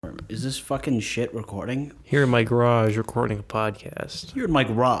Is this fucking shit recording? Here in my garage recording a podcast. You're in my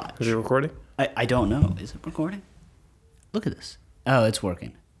garage. Is it recording? I don't know. Is it recording? Look at this. Oh, it's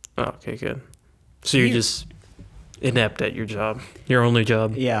working. Oh, okay, good. So you're just inept at your job. Your only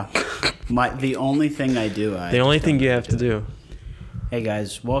job. Yeah. The only thing I do. The only thing you have to do. Hey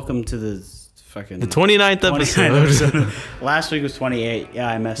guys, welcome to the fucking... The 29th episode. Last week was 28. Yeah,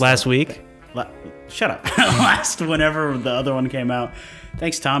 I messed up. Last week? Shut up. Whenever the other one came out.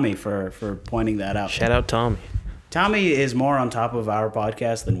 Thanks, Tommy, for pointing that out. Shout out Tommy. Tommy is more on top of our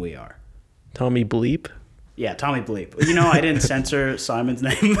podcast than we are. Tommy Bleep? Yeah, Tommy Bleep. You know, I didn't censor Simon's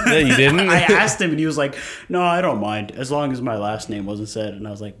name. Yeah, you didn't? I asked him, and he was like, no, I don't mind, as long as my last name wasn't said. And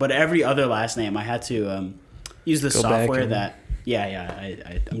I was like, but every other last name, I had to use the software that...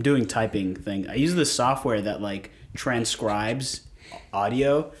 I'm doing typing thing. I use this software that, like, transcribes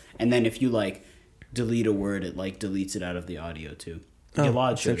audio, and then if you, like, delete a word, it, like, deletes it out of the audio, too. Gilad,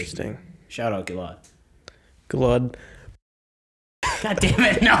 that's interesting. Shout out Gilad. Gilad. God damn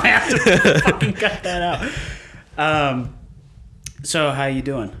it! No, I have to fucking cut that out. So how you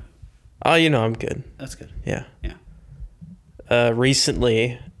doing? Oh, I'm good. That's good. Yeah. Yeah.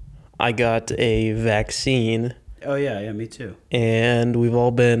 Recently, I got a vaccine. Oh yeah, me too. And we've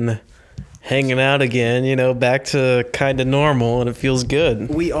all been hanging out again, back to kind of normal, and it feels good.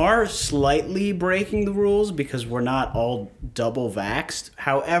 We are slightly breaking the rules because we're not all double vaxxed.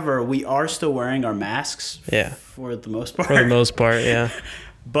 However, we are still wearing our masks for the most part. For the most part, yeah.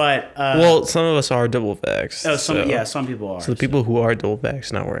 But well, some of us are double vaxxed. Oh, some people are. So the people who are double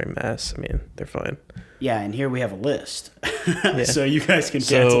vaxxed not wearing masks, they're fine. Yeah, and here we have a list. So you guys can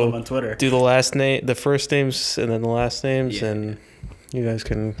cancel them on Twitter. Do the first names and then the last names, and you guys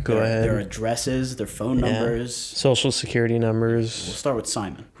can go ahead. Their addresses, their phone numbers. Social security numbers. We'll start with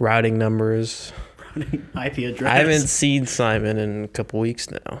Simon. Routing numbers. IP address. I haven't seen Simon in a couple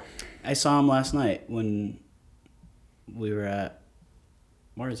weeks now. I saw him last night when we were at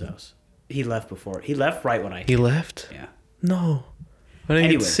Marty's house. He left before. He left right when I came. He left? Yeah. No. I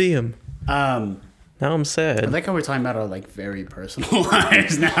didn't get to see him. Now I'm sad. I like how we're talking about our very personal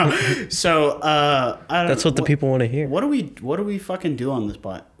lives now. So that's what the people want to hear. What do we fucking do on this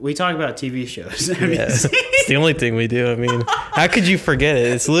pod? We talk about TV shows. It's the only thing we do. How could you forget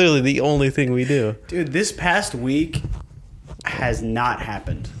it? It's literally the only thing we do. Dude, this past week has not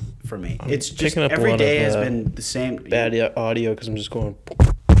happened for me. It's just up every day of, has been the same. Bad audio because I'm just going.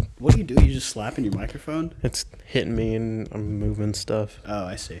 What do? You just slapping your microphone? It's hitting me and I'm moving stuff. Oh,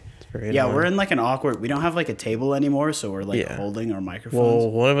 I see. Annoying. We're in an awkward... We don't have a table anymore, so we're holding our microphones.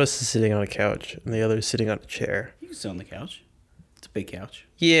 Well, one of us is sitting on a couch and the other is sitting on a chair. You can sit on the couch. It's a big couch.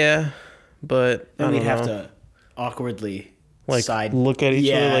 Yeah, but then we'd have to awkwardly side... look at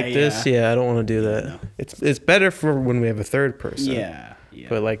each other like this. Yeah, I don't want to do that. No. It's better for when we have a third person. Yeah.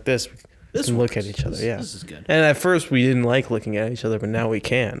 But like this we can look at each other. This is good. And at first we didn't like looking at each other, but now we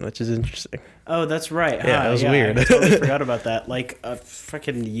can, which is interesting. Oh, that's right. Yeah, that was weird. I totally forgot about that. Like a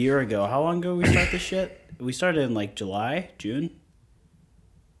freaking year ago. How long ago we start this shit? We started in July, June?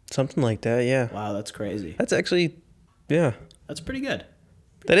 Something like that, yeah. Wow, that's crazy. That's actually, yeah. That's pretty good.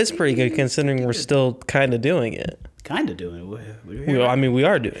 That is pretty good considering we're still kind of doing it. Kind of doing it. We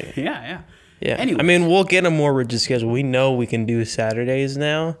are doing it. Yeah. Yeah. Anyways. We'll get a more rigid schedule. We know we can do Saturdays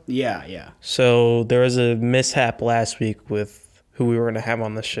now. Yeah. So there was a mishap last week with who we were going to have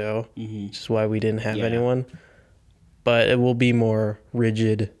on the show, which is why we didn't have anyone. But it will be more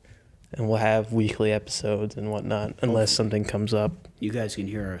rigid, and we'll have weekly episodes and whatnot, unless something comes up. You guys can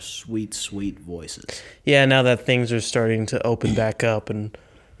hear our sweet, sweet voices. Yeah, now that things are starting to open back up and,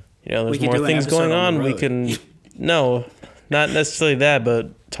 there's more things going on, we can... No, not necessarily that,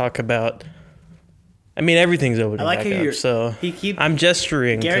 but talk about... everything's opening back up, so I'm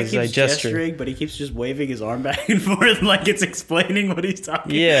gesturing because I gesture. But he keeps just waving his arm back and forth like it's explaining what he's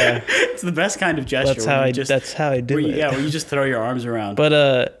talking. Yeah. It's the best kind of gesture. That's how I do it. Yeah, where you just throw your arms around. But,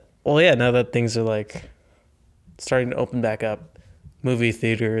 now that things are, starting to open back up, movie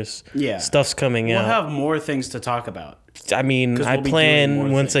theaters, stuff's coming out. We'll have more things to talk about. I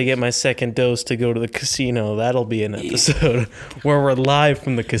plan once I get my second dose to go to the casino. That'll be an episode where we're live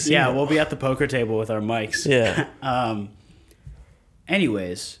from the casino. Yeah, we'll be at the poker table with our mics. Yeah.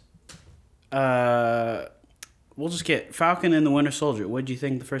 Anyways, we'll just get Falcon and the Winter Soldier. What did you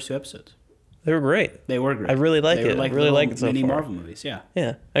think of the first two episodes? They were great. I really like it. I really like it so mini far. Marvel movies, yeah.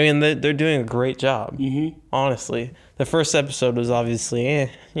 Yeah. They're doing a great job, honestly. The first episode was obviously,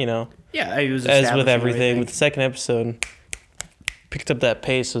 Yeah, it was as with everything. With the second episode, picked up that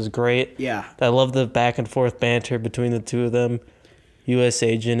pace. It was great. Yeah. I love the back and forth banter between the two of them. U.S.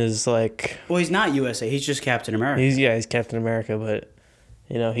 agent is Well, he's not USA. He's just Captain America. He's Captain America, but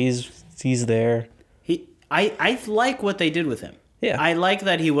You know, he's there. I like what they did with him. Yeah. I like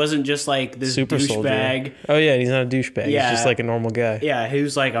that he wasn't just like this super douchebag. Soldier. Oh yeah, he's not a douchebag. Yeah. He's just like a normal guy. Yeah, he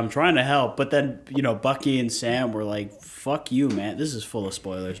was like, I'm trying to help, but then Bucky and Sam were like, "Fuck you, man." This is full of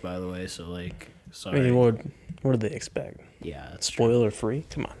spoilers, by the way. So like, sorry. I mean, what do they expect? Yeah, that's spoiler free.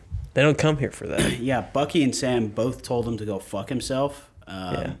 Come on, they don't come here for that. Yeah, Bucky and Sam both told him to go fuck himself.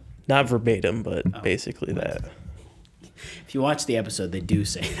 Yeah, not verbatim, but basically that. If you watch the episode, they do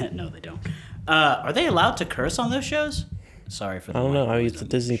say that. No, they don't. Are they allowed to curse on those shows? Sorry for that. I don't know. I mean, it's a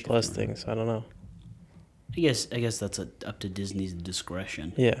Disney Plus thing, so I don't know. I guess that's up to Disney's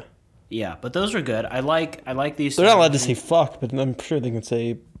discretion. Yeah. Yeah, but those are good. I like these. They're not allowed to say fuck, but I'm sure they can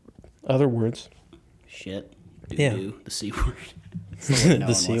say other words. Shit. Yeah. The C word.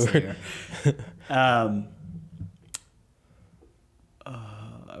 The C word. I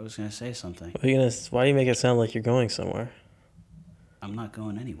was gonna say something. Why do you make it sound like you're going somewhere? I'm not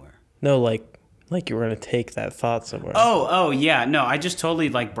going anywhere. No, like you were gonna take that thought somewhere. Oh yeah. No, I just totally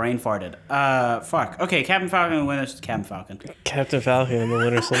like brain farted. Fuck. Okay, Captain Falcon and Captain Falcon and the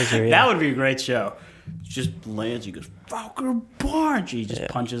Winter Soldier. Yeah. That would be a great show. Just lands. He goes Falcon Punch. He just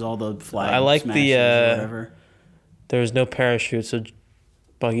punches all the flags. I like the. There was no parachute, so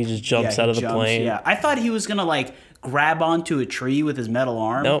Bucky just jumps out of the plane. Yeah, I thought he was gonna like grab onto a tree with his metal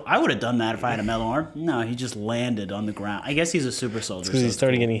arm. Nope. I would have done that if I had a metal arm. No, he just landed on the ground. I guess he's a super soldier. Because he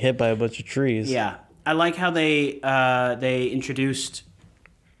started getting hit by a bunch of trees. Yeah, I like how they introduced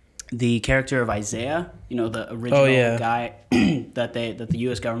the character of Isaiah. The original guy that the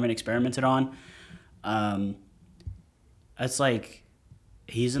U.S. government experimented on. It's like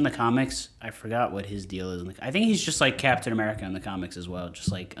he's in the comics. I forgot what his deal is. I think he's just like Captain America in the comics as well,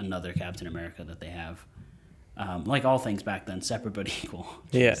 just like another Captain America that they have. Like all things back then, separate but equal.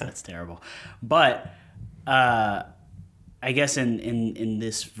 Jeez, that's terrible. But I guess in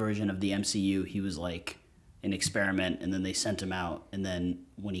this version of the MCU, he was like an experiment, and then they sent him out, and then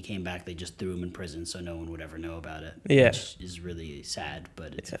when he came back, they just threw him in prison, so no one would ever know about it. Yeah, which is really sad.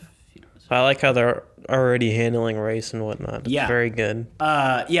 But it's I like how they're already handling race and whatnot. It's very good.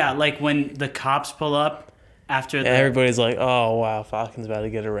 Like when the cops pull up after everybody's like, "Oh wow, Falcon's about to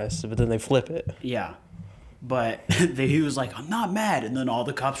get arrested," but then they flip it. Yeah. But he was like, "I'm not mad," and then all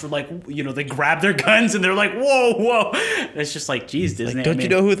the cops were like, they grab their guns and they're like, "Whoa!" And it's just like, "Geez, Disney." Like, don't you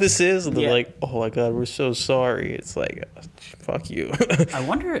know who this is? And they're like, "Oh my God, we're so sorry." It's like, fuck you. I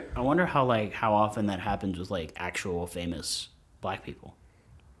wonder how often that happens with like actual famous black people.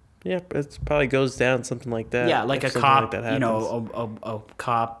 Yeah, it probably goes down something like that. Yeah, like a cop, like a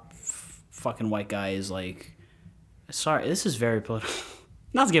cop, fucking white guy is like, sorry, this is very political.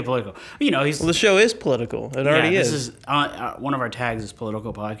 Not to get political. He's... Well, the show is political. It already is. This is one of our tags is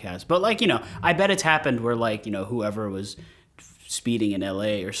political podcast. But, I bet it's happened where, whoever was speeding in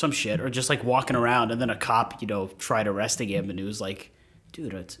L.A. or some shit, or just, walking around, and then a cop, tried arresting him, and it was like,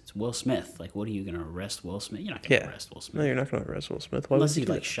 dude, it's Will Smith. Like, what are you going to arrest Will Smith? You're not going to arrest Will Smith. No, you're not going to arrest Will Smith. Why Unless he,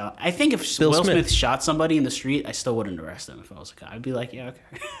 shot... I think if Will Smith shot somebody in the street, I still wouldn't arrest him if I was a cop. I'd be like, yeah, okay.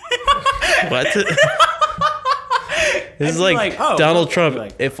 What? This is like Donald Trump.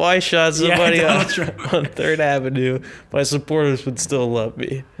 Like, if I shot somebody on 3rd Avenue, my supporters would still love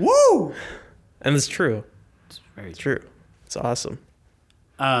me. Woo! And it's true. It's very true. It's awesome.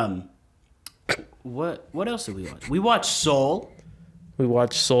 What else did we watch? We watched Soul.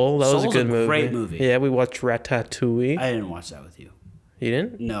 That was a good movie. Great movie. Yeah, we watched Ratatouille. I didn't watch that with you. You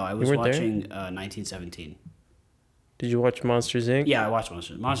didn't? No, I was watching 1917. Did you watch Monsters, Inc.? Yeah, I watched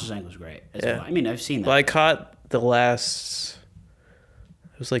Monsters. Monsters, Inc. was great. Well. I mean, I've seen that. Well, I caught the last...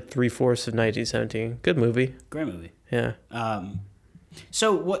 It was like 3/4 of 1917. Good movie. Great movie. Yeah.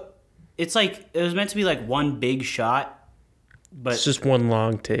 So what... It's like... It was meant to be like one big shot, but... It's just one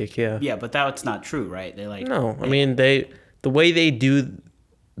long take, yeah. Yeah, but that's not true, right? No, I mean, the way they do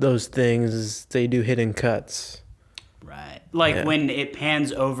those things is they do hidden cuts. Right. When it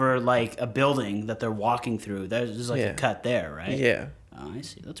pans over, a building that they're walking through, there's a cut there, right? Yeah. Oh, I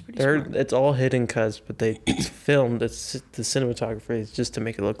see. That's pretty smart. It's all hidden cuts, but it's filmed. It's the cinematography is just to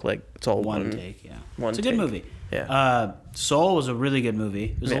make it look like it's all one take, yeah. It's a good movie. Yeah. Soul was a really good movie.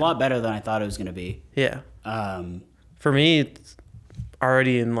 It was a lot better than I thought it was going to be. Yeah. For me, it's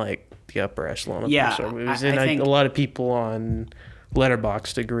already in, the upper echelon of Pixar movies. I think a lot of people on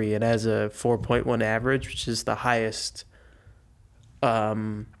Letterboxd agree. It has a 4.1 average, which is the highest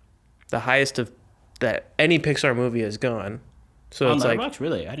of that any Pixar movie has gone. So on it's Letterboxd,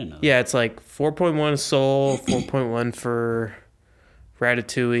 really? I didn't know that. Yeah, it's 4.1 Soul, 4.1 for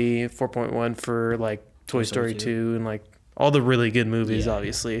Ratatouille, 4.1 for Toy Story 2, and all the really good movies.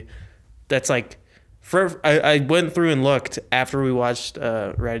 Obviously, that's I went through and looked after we watched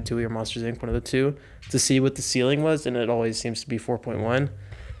Ratatouille or Monsters Inc., one of the two, to see what the ceiling was, and it always seems to be 4.1.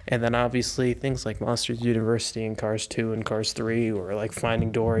 And then obviously things like Monsters University and Cars 2 and Cars 3 or like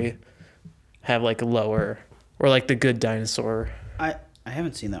Finding Dory have like a lower, or like The Good Dinosaur. I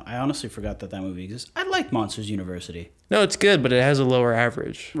haven't seen that. I honestly forgot that movie exists. I like Monsters University. No, it's good, but it has a lower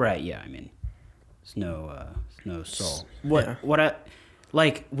average. Right, yeah, I mean, it's no Soul.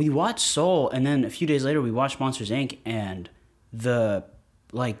 We watched Soul, and then a few days later we watched Monsters Inc., and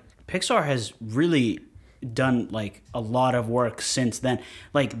Pixar has really done like a lot of work since then.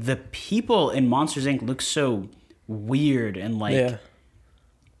 Like the people in Monsters Inc. look so weird and like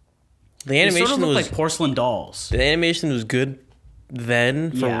the animation sort of look like porcelain dolls. The animation was good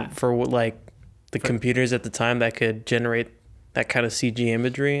then for like the computers at the time that could generate that kind of CG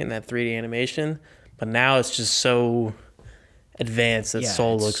imagery and that 3D animation. But now it's just so advanced that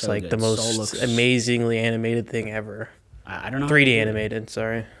Soul looks like the most amazingly animated thing ever. I don't know. 3D animated,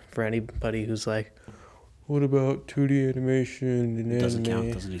 sorry. For anybody who's like, what about 2D animation and doesn't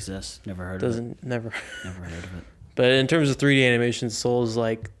count, doesn't exist. Never heard of it. Never heard of it. But in terms of 3D animation, Soul is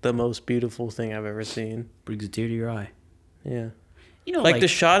like the most beautiful thing I've ever seen. Brings a tear to your eye. Yeah. You know, like the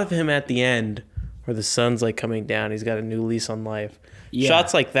shot of him at the end where the sun's like coming down, he's got a new lease on life. Yeah.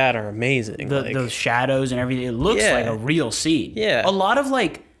 Shots like that are amazing. The shadows and everything. It looks like a real scene. Yeah. A lot of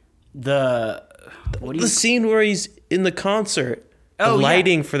like the scene where he's in the concert. The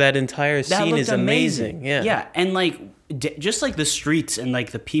lighting for that entire scene is amazing. Yeah. Yeah, and like just like the streets and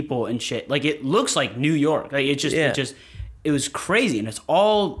like the people and shit. Like it looks like New York. Like it was crazy, and it's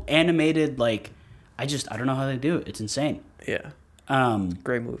all animated. Like I don't know how they do it. It's insane. Yeah.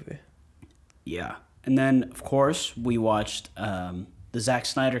 Great movie. Yeah, and then of course we watched the Zack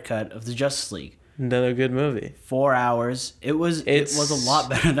Snyder cut of the Justice League. Another good movie. 4 hours. It was a lot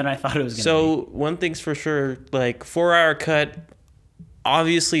better than I thought it was going to be. So one thing's for sure, like 4 hour cut.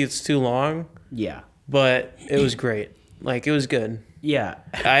 Obviously, it's too long. Yeah. But it was great. Like, it was good. Yeah.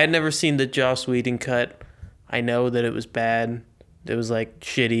 I had never seen the Joss Whedon cut. I know that it was bad. It was, like,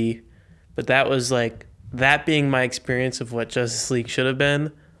 shitty. But that was, like, that being my experience of what Justice League should have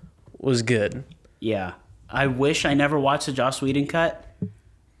been was good. Yeah. I wish I never watched the Joss Whedon cut,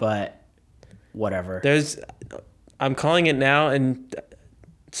 but whatever. I'm calling it now, and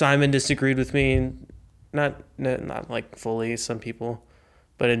Simon disagreed with me. Not like fully, some people.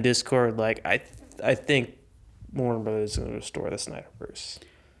 But in Discord, like I think Warner Brothers is going to restore the Snyderverse.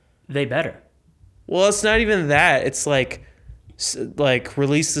 They better. Well, it's not even that. It's like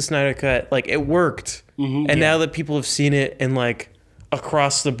release the Snyder Cut. Like it worked, and now that people have seen it and like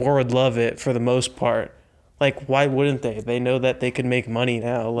across the board love it for the most part, like why wouldn't they? They know that they could make money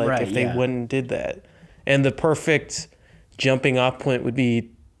now. Like if they wouldn't did that, and the perfect jumping off point would be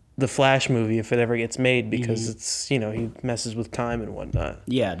the Flash movie if it ever gets made, because it's, you know, he messes with time and whatnot.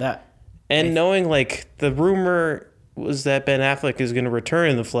 Yeah, that. And knowing like the rumor was that Ben Affleck is going to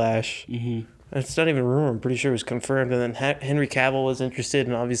return in the Flash. It's not even a rumor. I'm pretty sure it was confirmed. And then Henry Cavill was interested,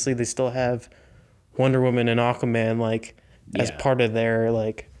 and obviously they still have Wonder Woman and Aquaman like as part of their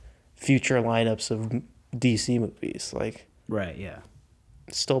like future lineups of DC movies. Like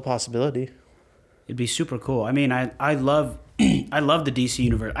it's still a possibility. It'd be super cool. I mean, I love I love the DC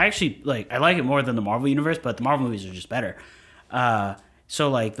universe. I actually I like it more than the Marvel universe, but the Marvel movies are just better. So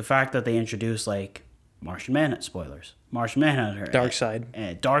like the fact that they introduced like Martian Manhunter, spoilers, Martian Manhunter,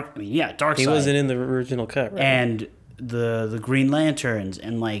 Darkseid, Darkseid. He wasn't in the original cut, right? And the Green Lanterns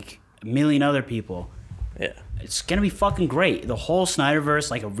and like a million other people. Yeah, it's gonna be fucking great. The whole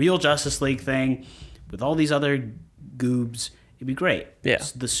Snyderverse, like a real Justice League thing, with all these other goobs. It'd be great. Yeah.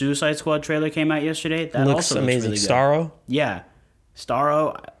 The Suicide Squad trailer came out yesterday. That looks also amazing. Looks really Starro? Yeah.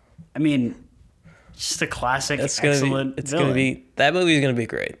 Starro, I mean, just a classic, excellent villain. That movie is going to be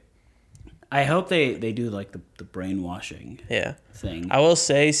great. I hope they do like the brainwashing thing. I will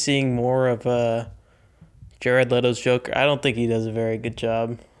say, seeing more of Jared Leto's Joker, I don't think he does a very good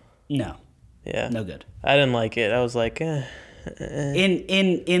job. No. Yeah. No good. I didn't like it. I was like, In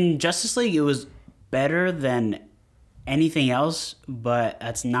Justice League, it was better than anything else, but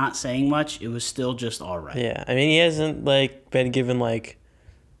that's not saying much. It was still just all right. Yeah, I mean, he hasn't like been given like,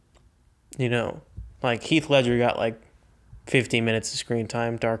 you know, like Heath Ledger got like 15 minutes of screen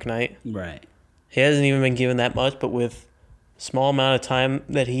time, Dark Knight. Right. He hasn't even been given that much, but with a small amount of time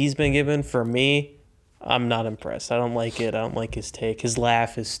that he's been given, for me, I'm not impressed. I don't like it. I don't like his take. His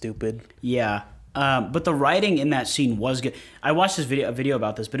laugh is stupid. Yeah. But the writing in that scene was good. I watched a video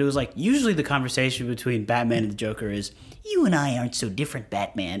about this, but it was like usually the conversation between Batman and the Joker is, "You and I aren't so different,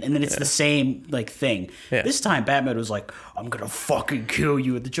 Batman," and then it's the same like thing. Yeah. This time, Batman was like, "I'm gonna fucking kill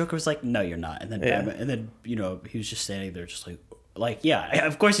you," and the Joker was like, "No, you're not." And then Batman, and then he was just standing there, just like yeah,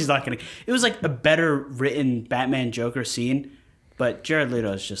 of course he's not gonna. It was like a better written Batman Joker scene, but Jared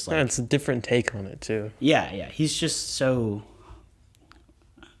Leto is just like, it's a different take on it too. Yeah, he's just so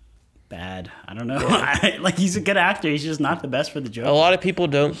bad. I don't know. Yeah. Like, he's a good actor. He's just not the best for the Joker. A lot of people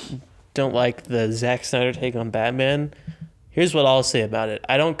don't like the Zack Snyder take on Batman. Here's what I'll say about it.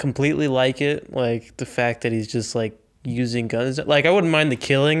 I don't completely like it. Like, the fact that he's just, like, using guns. Like, I wouldn't mind the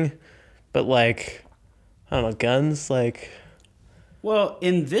killing, but, like, I don't know, guns, like... Well,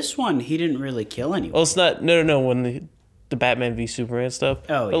 in this one, he didn't really kill anyone. Well, it's not... No. When the Batman v Superman stuff.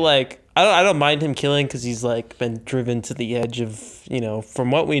 Oh, yeah. But, like... I don't mind him killing because he's like been driven to the edge of, from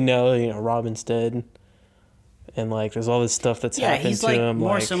what we know, Robin's dead, and like there's all this stuff that's happened he's to like him.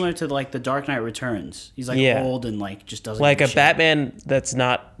 More similar to like the Dark Knight Returns. He's like old and like just doesn't like a shit. Batman that's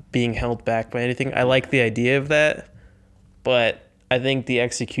not being held back by anything. I like the idea of that, but I think the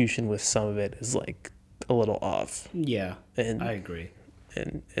execution with some of it is like a little off. Yeah, and I agree.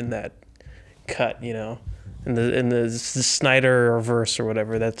 In that cut, in the Snyder verse or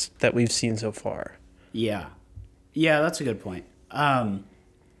whatever that we've seen so far. Yeah, that's a good point. I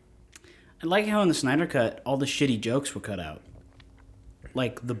like how in the Snyder cut all the shitty jokes were cut out,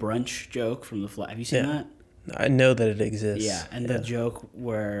 like the brunch joke from the Flash. Have you seen that? I know that it exists. Yeah, and the joke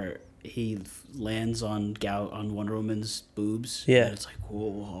where he lands on Wonder Woman's boobs. Yeah, and it's like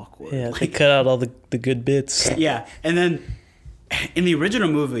whoa, awkward. Yeah, they cut out all the good bits. Yeah, and then in the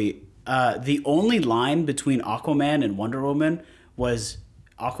original movie. The only line between Aquaman and Wonder Woman was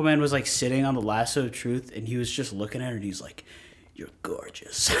Aquaman was like sitting on the lasso of truth and he was just looking at her and he's like, "You're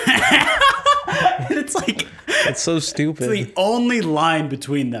gorgeous." And it's like... It's so stupid. It's the only line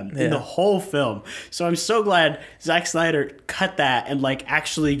between them in the whole film. So I'm so glad Zack Snyder cut that and like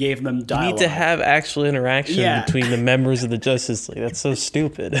actually gave them dialogue. You need to have actual interaction between the members of the Justice League. That's so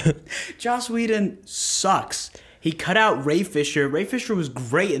stupid. Joss Whedon sucks. He cut out Ray Fisher. Ray Fisher was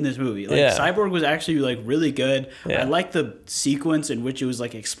great in this movie. Like Cyborg was actually like really good. I like the sequence in which it was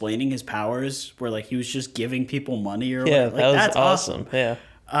like explaining his powers, where like he was just giving people money or whatever. Like, that's awesome. Yeah.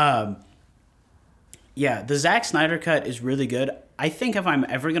 The Zack Snyder cut is really good. I think if I'm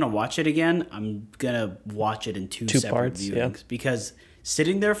ever gonna watch it again, I'm gonna watch it in two separate parts, viewings because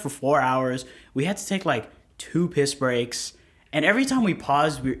sitting there for 4 hours, we had to take like 2 piss breaks. And every time we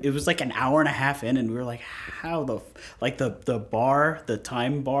paused, it was like an hour and a half in, and we were like, "How the bar, the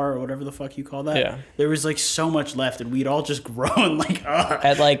time bar, or whatever the fuck you call that?" Yeah. There was like so much left, and we'd all just grown like. Ugh.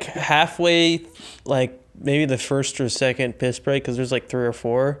 At like halfway, like maybe the first or second piss break, because there's like 3 or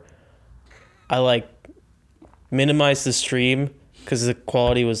 4. I like minimized the stream because the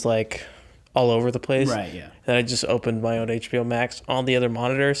quality was like all over the place. Right. Yeah. And I just opened my own HBO Max on the other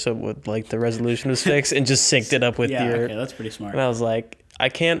monitor, so with like the resolution was fixed, and just synced it up with your. Okay, that's pretty smart. And I was like, I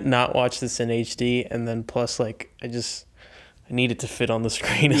can't not watch this in HD, and then plus like I need it to fit on the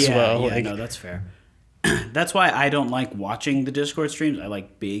screen as well. Yeah, no, that's fair. That's why I don't like watching the Discord streams. I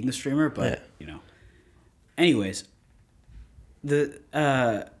like being the streamer, but Anyways, the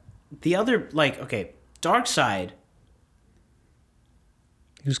other Darkseid.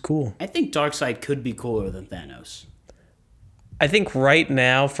 He was cool. I think Darkseid could be cooler than Thanos. I think right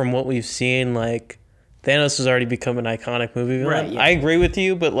now, from what we've seen, like Thanos has already become an iconic movie villain. Right, yeah. I agree with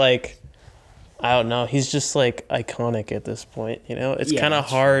you, but like, I don't know. He's just like iconic at this point. It's kind of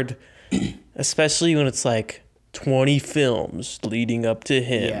hard, especially when it's like 20 films leading up to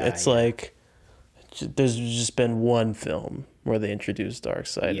him. It's like there's just been one film where they introduced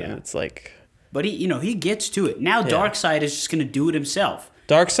Darkseid, and it's like. But he gets to it now. Darkseid is just gonna do it himself.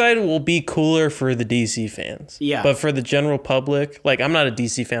 Darkseid will be cooler for the DC fans. Yeah. But for the general public, like I'm not a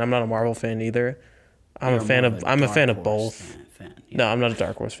DC fan. I'm not a Marvel fan either. I'm a fan of both. No, I'm not a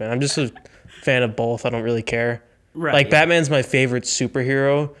Dark Horse fan. I'm just a fan of both. I don't really care. Right. Like Batman's my favorite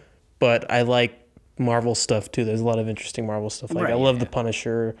superhero, but I like Marvel stuff too. There's a lot of interesting Marvel stuff. Like I love the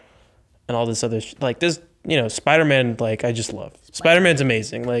Punisher and all this other like this. Spider-Man. Like I just love Spider-Man's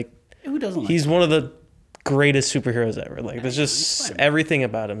amazing. Like who doesn't? He's one of the greatest superheroes ever. Like there's just everything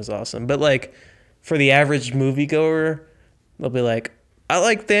about him is awesome. But like for the average moviegoer, they'll be like, I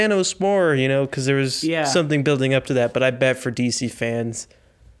like Thanos more, because there was something building up to that. But I bet for DC fans,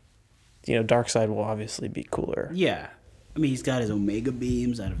 Darkseid will obviously be cooler. Yeah. I mean, he's got his Omega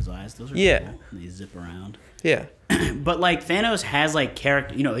beams out of his eyes. Those are cool. They zip around. Yeah. But like Thanos has like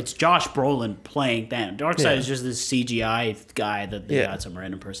character, it's Josh Brolin playing Thanos. Darkseid is just this CGI guy that they got some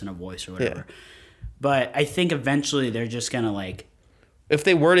random person a voice or whatever. But I think eventually they're just gonna like. If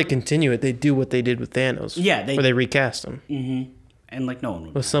they were to continue it, they'd do what they did with Thanos. Yeah, where they recast him. Mm-hmm. And like no one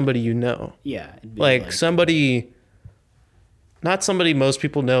would. With somebody you know. Yeah. Like somebody. Not somebody most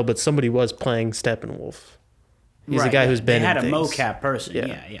people know, but somebody was playing Steppenwolf. He's a guy who's been. They had in a things. mocap person.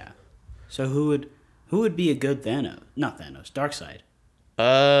 Yeah. So who would be a good Thanos? Not Thanos. Darkseid.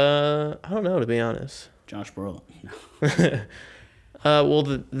 I don't know, to be honest. Josh Brolin. No.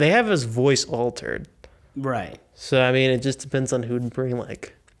 Well, they have his voice altered. Right. So, I mean, it just depends on who'd bring,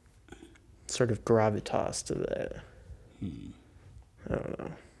 like, sort of gravitas to that. I don't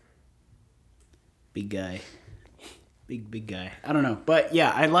know. Big guy. Big guy. I don't know. But,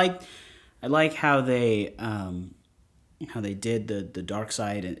 yeah, I like how they did the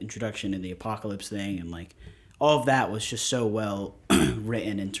Darkseid introduction and the Apocalypse thing, and, like, all of that was just so well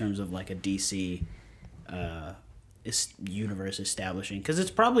written in terms of, like, a DC universe establishing, because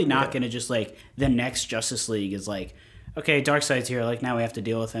it's probably not going to just like the next Justice League is like, okay, Darkseid's here, like now we have to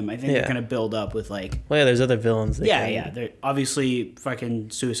deal with him. I think they're going to build up with like, well, yeah, there's other villains. They're obviously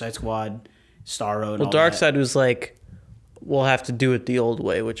fucking Suicide Squad, Starro. And Darkseid was like, we'll have to do it the old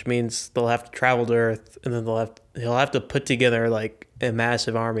way, which means they'll have to travel to Earth, and then he'll have to put together like a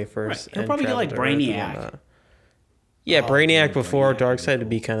massive army first. Right. He'll probably get like Brainiac. Yeah, Brainiac before Darkseid would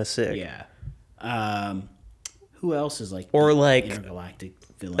be kind of sick. Yeah. Who else is like or like intergalactic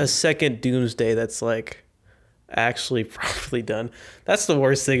villain? A second Doomsday that's like actually properly done. That's the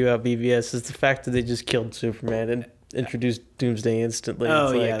worst thing about BVS is the fact that they just killed Superman and introduced Doomsday instantly.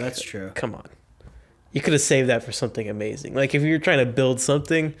 Oh yeah, that's true. Come on, you could have saved that for something amazing. Like if you're trying to build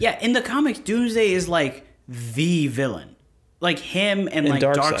something. Yeah, in the comics, Doomsday is like the villain. Like him and like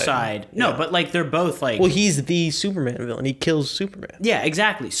Darkseid. No, but like they're both like. Well, he's the Superman villain. He kills Superman. Yeah,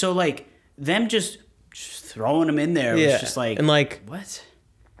 exactly. So like them just throwing him in there was just like, and like what?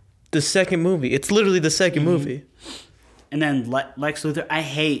 The second movie. It's literally the second movie. And then Lex Luthor. I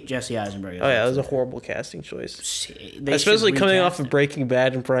hate Jesse Eisenberg. Oh yeah, that was a horrible casting choice. Especially coming off of Breaking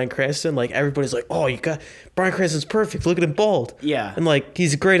Bad and Bryan Cranston. Like everybody's like, oh, you got Bryan Cranston's perfect. Look at him bald. Yeah. And like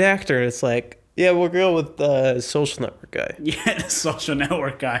he's a great actor. And it's like, yeah, we'll go with the Social Network guy. Yeah, the Social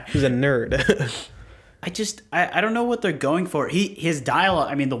Network guy. Who's a nerd. I don't know what they're going for. His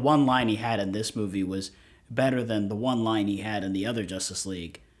dialogue. I mean, the one line he had in this movie was better than the one line he had in the other Justice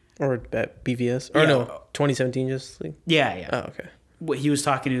League. Or at BVS. Or no, 2017 Justice League? Yeah. Oh, okay. He was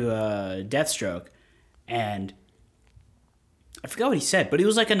talking to Deathstroke, and I forgot what he said, but it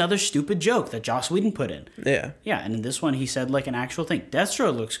was like another stupid joke that Joss Whedon put in. Yeah. Yeah, and in this one he said like an actual thing.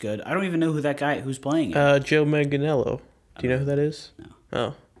 Deathstroke looks good. I don't even know who that guy who's playing it. Joe Manganiello. Do you know who that is? No.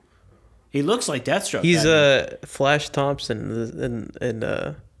 Oh. He looks like Deathstroke. He's Flash Thompson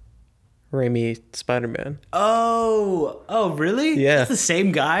in Raimi Spider-Man. Oh, really? Yeah. That's the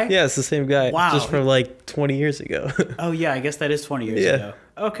same guy? Yeah, it's the same guy. Wow. Just from like 20 years ago. Oh, yeah, I guess that is 20 years ago.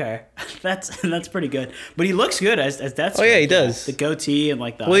 Okay. That's pretty good. But he looks good as Deathstroke. Oh, yeah, he does. The goatee and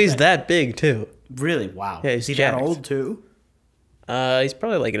like the... Well, he's that big, too. Really? Wow. Yeah, is he that old, too? He's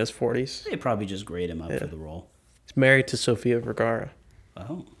probably like in his 40s. They probably just grade him up for the role. He's married to Sofia Vergara.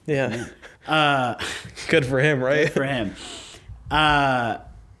 Oh. Yeah. Good for him, right? Good for him.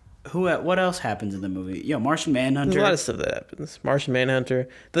 What else happens in the movie? Martian Manhunter. There's a lot of stuff that happens. Martian Manhunter.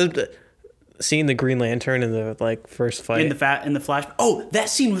 Seeing the Green Lantern in the like first fight. In the Flash. Oh, that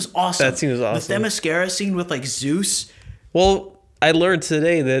scene was awesome. That scene was awesome. The Themyscira scene with like Zeus. Well, I learned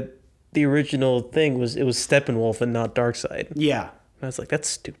today that the original thing was Steppenwolf and not Darkseid. Yeah. I was like, that's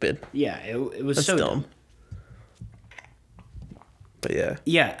stupid. Yeah, it was that's so dumb. But yeah.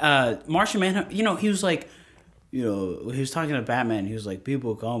 Yeah, Martian Manhunter, he was like, he was talking to Batman. He was like,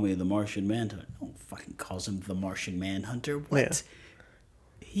 people call me the Martian Manhunter. No one fucking calls him the Martian Manhunter. What?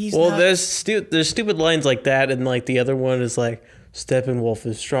 Yeah. There's stupid lines like that, and like the other one is like, Steppenwolf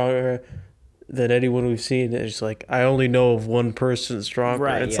is stronger than anyone we've seen. And it's like, I only know of one person stronger.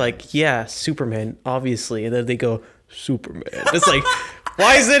 Right, and it's like, yeah, Superman, obviously. And then they go, Superman. It's like,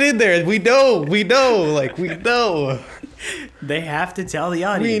 why is it in there? We know. Like, we know. They have to tell the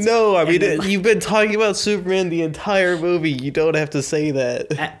audience. We know. I mean, you've been talking about Superman the entire movie. You don't have to say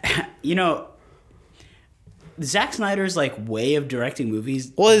that. Zack Snyder's like way of directing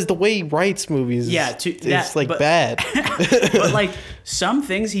movies. Well, is the way he writes movies. Yeah, it's bad. But like some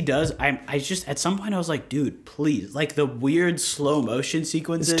things he does, I just at some point I was like, dude, please, like the weird slow motion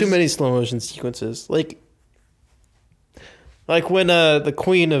sequences. There's too many slow motion sequences. Like when the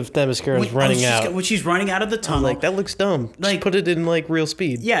Queen of Themyscira is running out. When she's running out of the tunnel. Like, that looks dumb. Just put it in, like, real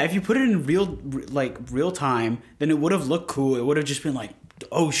speed. Yeah, if you put it in real time, then it would have looked cool. It would have just been like,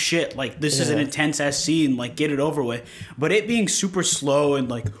 oh shit, like, this is an intense-ass scene. Like, get it over with. But it being super slow and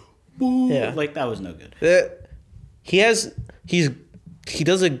like, boo. Yeah. Like, that was no good. He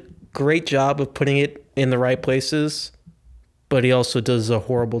does a great job of putting it in the right places, but he also does a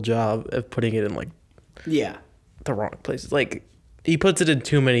horrible job of putting it in, like, the wrong places. Like, he puts it in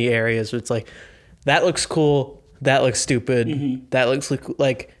too many areas where it's like, that looks cool, that looks stupid, that looks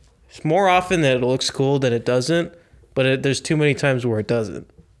like more often that it looks cool than it doesn't, but there's too many times where it doesn't.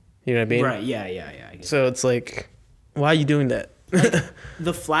 You know what I mean? Right, yeah. So it's like, why are you doing that? Like,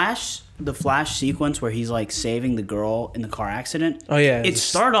 the Flash sequence where he's like saving the girl in the car accident. Oh yeah, it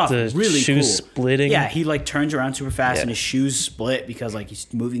started off really shoes cool. Splitting. Yeah, he like turns around super fast and his shoes split because like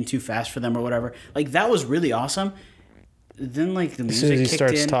he's moving too fast for them or whatever. Like, that was really awesome. Then like the music as soon as he kicked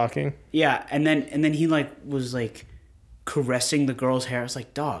starts in. talking. Yeah, and then he like was like caressing the girl's hair. It's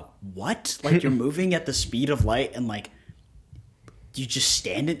like, dog, what? Like, you're moving at the speed of light and like you just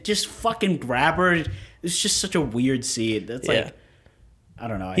stand it, just fucking grab her. It's just such a weird scene. That's like, I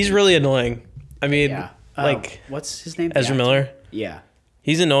don't know. He's really annoying. I mean, like, what's his name? Ezra Miller. Yeah,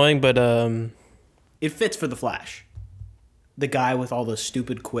 he's annoying, but it fits for the Flash. The guy with all those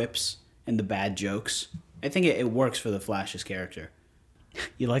stupid quips and the bad jokes. I think it works for the Flash's character.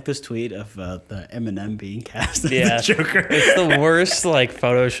 You like this tweet of the Eminem being cast as the Joker? It's the worst like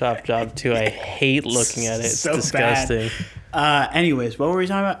Photoshop job too. I hate looking at it. It's so disgusting. Anyways, what were we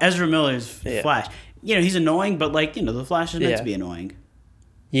talking about? Ezra Miller's Flash. You know, he's annoying, but like, you know, the Flash is meant to be annoying.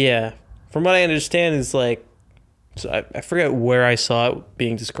 Yeah. From what I understand is like, so I forget where I saw it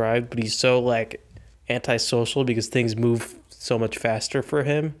being described, but he's so like antisocial because things move so much faster for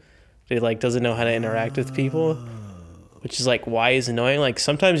him. He like doesn't know how to interact with people, which is like why he's annoying. Like,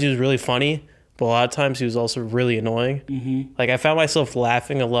 sometimes he was really funny, but a lot of times he was also really annoying. Mm-hmm. Like, I found myself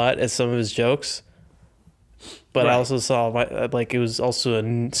laughing a lot at some of his jokes, but I also saw like it was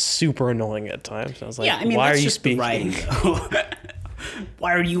also super annoying at times. I was like, why are you speaking? Writing,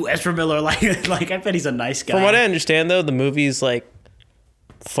 why are you Ezra Miller? Like I bet he's a nice guy. From what I understand, though, the movie's like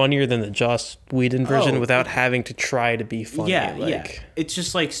funnier than the Joss Whedon version without having to try to be funny. Yeah. It's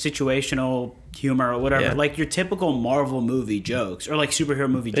just like situational humor or whatever. Yeah. Like your typical Marvel movie jokes or like superhero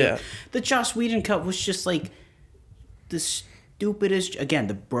movie jokes. The Joss Whedon cut was just like the stupidest. Again,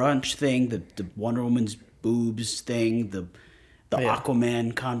 the brunch thing, the Wonder Woman's boobs thing, the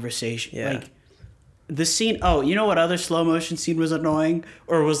Aquaman conversation. Yeah. Like the scene. Oh, you know what other slow motion scene was annoying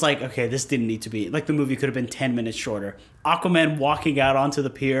or was like, okay, this didn't need to be like the movie could have been 10 minutes shorter. Aquaman walking out onto the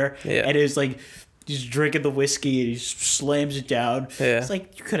pier and it was like he's drinking the whiskey and he slams it down. Yeah. It's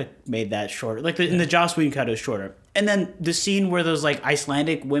like you could have made that shorter. Like in the Joss Whedon cut, it was shorter. And then the scene where those like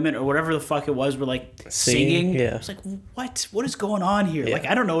Icelandic women or whatever the fuck it was were like singing. Yeah. It's like, what is going on here? Yeah. Like,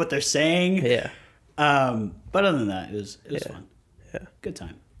 I don't know what they're saying. Yeah. But other than that, it was fun. Yeah. Good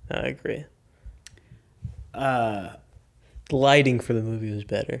time. I agree. The lighting for the movie was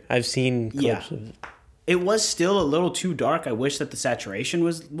better. I've seen clips of it. It was still a little too dark. I wish that the saturation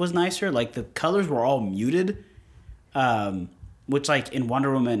was nicer. Like, the colors were all muted, which, like, in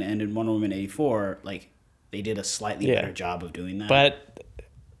Wonder Woman and in Wonder Woman 84, like, they did a slightly better job of doing that. But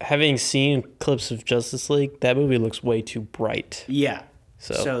having seen clips of Justice League, that movie looks way too bright. Yeah.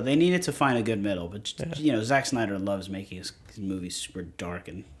 So they needed to find a good middle. But, you know, Zack Snyder loves making his movies super dark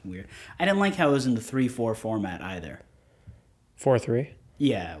and weird. I didn't like how it was in the 3:4 format either. 4:3?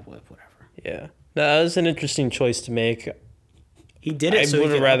 Yeah, whatever. Yeah. That was an interesting choice to make. He did it so he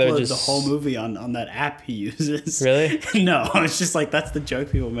could upload the whole movie on that app he uses. Really? No, it's just like that's the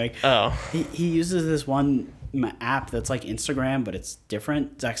joke people make. Oh. He uses this one app that's like Instagram, but it's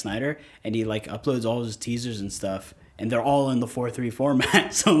different, Zack Snyder, and he like uploads all his teasers and stuff, and they're all in the 4:3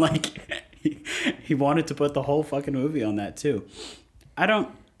 format. So like he wanted to put the whole fucking movie on that too. I don't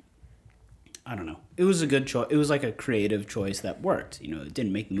know. It was a good choice. It was like a creative choice that worked. You know, it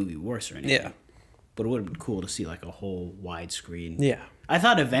didn't make the movie worse or anything. Yeah. But it would have been cool to see like a whole wide screen. Yeah. I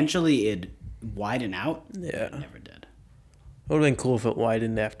thought eventually it'd widen out. Yeah. It never did. It would have been cool if it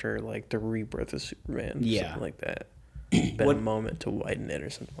widened after like the rebirth of Superman. Yeah. Something like that. Been a moment to widen it or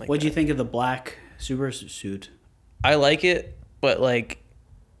something like that. What'd you think of the black super suit? I like it, but like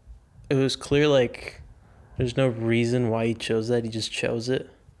it was clear like there's no reason why he chose that. He just chose it.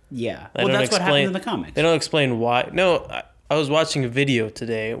 Yeah. Well, that's what happened in the comics. They don't explain why. No, I was watching a video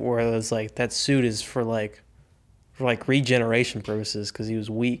today where it was like that suit is for regeneration purposes because he was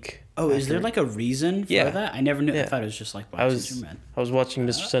weak. Oh, is there like a reason for that? I never knew. I thought it was just like Black Superman. I was watching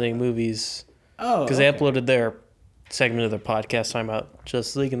Mr. Sunday Movies. Oh, because they uploaded their segment of their podcast talking about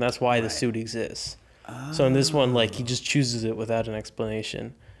Justice League, and that's why the suit exists. Oh. So in this one, like he just chooses it without an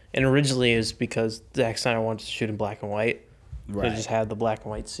explanation. And originally it was because Zack Snyder wanted to shoot in black and white. Right. They just had the black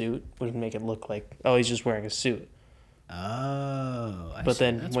and white suit, would make it look like he's just wearing a suit. Oh, but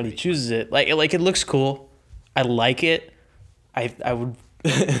then when he chooses it, like it looks cool. I like it. I would,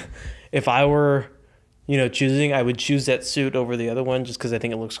 if I were, choosing, I would choose that suit over the other one just because I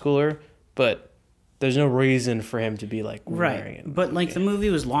think it looks cooler. But there's no reason for him to be like wearing it. But like the movie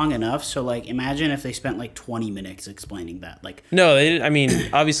was long enough, so like imagine if they spent like 20 minutes explaining that. Like no, I mean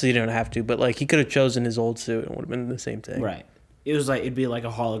obviously you don't have to, but like he could have chosen his old suit and would have been the same thing. Right. It was like it'd be like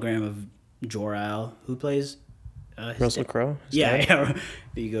a hologram of Jor-El, who plays Russell Crowe. Yeah.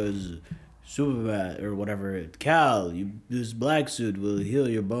 He goes, Superman or whatever. Cal, this black suit will heal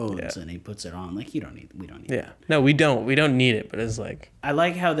your bones, and he puts it on. Like we don't need. Yeah, no, we don't need it. But it's like I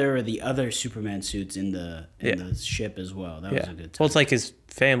like how there were the other Superman suits in the ship as well. That was a good time. Well, it's like his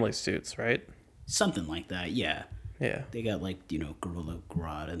family suits, right? Something like that. Yeah. Yeah. They got like Gorilla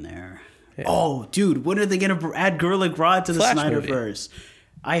Grodd in there. Yeah. Oh, dude, when are they gonna add Gorilla Grodd to the Snyderverse?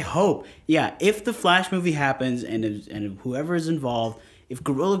 I hope. Yeah, if the Flash movie happens and whoever is involved. If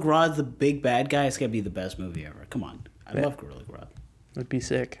Gorilla Grodd's the big bad guy, it's gonna be the best movie ever. Come on, I love Gorilla Grodd. It'd be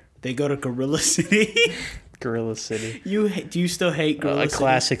sick. They go to Gorilla City. Gorilla City. Do you still hate Gorilla City? A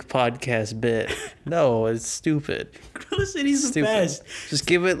classic podcast bit. No, it's stupid. Gorilla City's the best. Just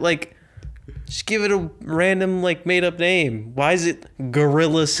give it a random made up name. Why is it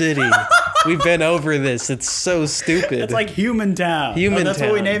Gorilla City? We've been over this. It's so stupid. It's like Human Town. That's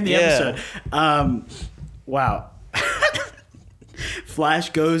what we named the episode. Wow.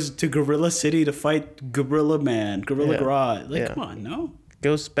 Flash goes to Gorilla City to fight Gorilla Grodd. Come on, no?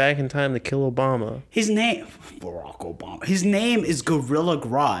 Goes back in time to kill Obama. Barack Obama. His name is Gorilla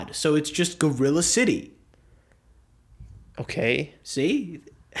Grodd, so it's just Gorilla City. Okay. See?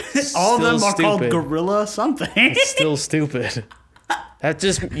 All of them are called Gorilla something. It's still stupid.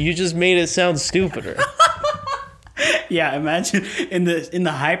 You just made it sound stupider. Yeah, imagine in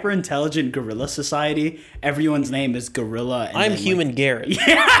the hyper intelligent gorilla society, everyone's name is Gorilla. And I'm Human Garrett.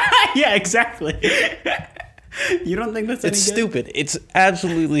 Yeah, exactly. You don't think that's any good? It's stupid. It's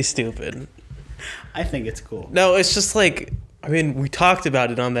absolutely stupid. I think it's cool. No, it's just we talked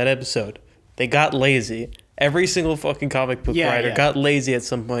about it on that episode. They got lazy. Every single fucking comic book writer got lazy at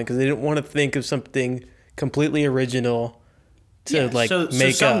some point because they didn't want to think of something completely original to make up. So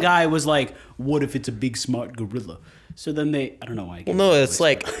some guy was like, what if it's a big smart gorilla? So then I don't know why. Well, no, it's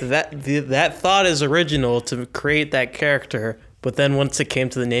like that thought is original to create that character, but then once it came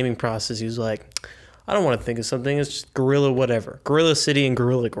to the naming process, he was like, I don't want to think of something. It's just Gorilla whatever. Gorilla City and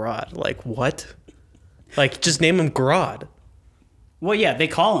Gorilla Grodd. Like, what? Like, just name him Grodd. Well, yeah, they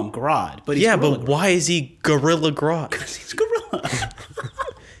call him Grodd, but he's Grodd. Why is he Gorilla Grodd? Because he's Gorilla.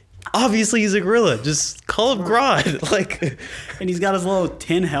 Obviously, he's a gorilla. Just call him Grodd. And he's got his little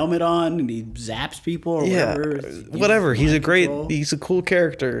tin helmet on, and he zaps people or whatever. Whatever. He's a cool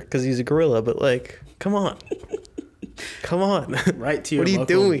character because he's a gorilla. But come on, come on. Right to your what are you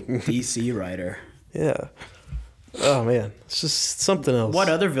doing, DC writer? Yeah. Oh man, it's just something else. What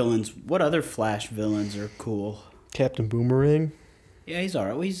other Flash villains are cool? Captain Boomerang. Yeah, he's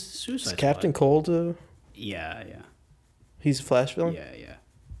alright. Well, he's Suicide Squad. Captain Cold. Yeah. He's a Flash villain. Yeah.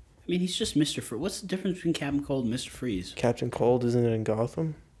 I mean, he's just Mr. Freeze. What's the difference between Captain Cold and Mr. Freeze? Captain Cold isn't it in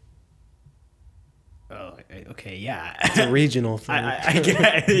Gotham? Oh, okay, yeah. It's a regional thing.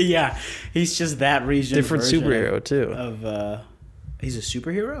 Yeah, he's just that region. Different superhero too. He's a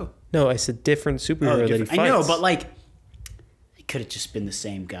superhero? No, I said different superhero that he fights. I know, but it could have just been the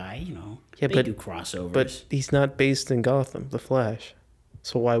same guy, Yeah, they do crossovers. But he's not based in Gotham, the Flash.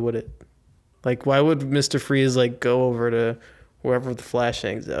 So why would it? Why would Mr. Freeze get over to wherever the Flash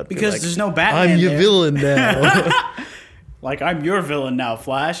hangs out? Because there's no Batman. I'm your villain now. I'm your villain now,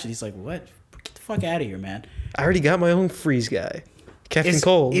 Flash. And he's like, what? Get the fuck out of here, man. I already got my own Freeze guy. Captain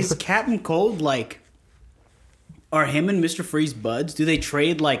Cold. Is Captain Cold are him and Mr. Freeze buds? Do they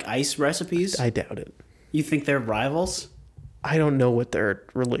trade ice recipes? I doubt it. You think they're rivals? I don't know what their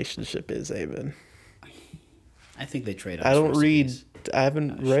relationship is, Evan. I think they trade ice recipes. I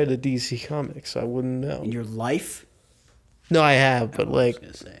haven't read a DC comic, so I wouldn't know. In your life? No, I have, but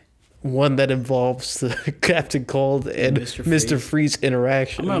one that involves the Captain Cold and Mr. Freeze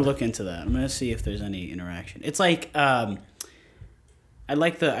interaction. I'm gonna look into that. I'm gonna see if there's any interaction. It's I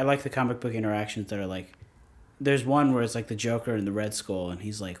like the comic book interactions that are there's one where it's the Joker and the Red Skull, and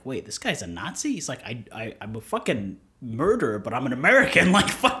he's like, wait, this guy's a Nazi? He's like, I'm a fucking murderer, but I'm an American.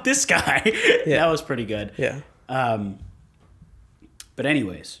 Fuck this guy. Yeah. That was pretty good. Yeah. But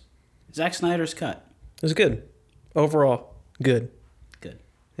anyways, Zack Snyder's cut. It was good. Overall. Good.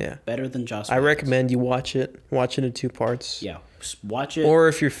 Yeah. Better than Joss Whedon's. I recommend you watch it. Watch it in 2 parts. Yeah. Watch it. Or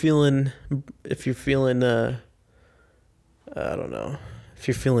if you're feeling I don't know. If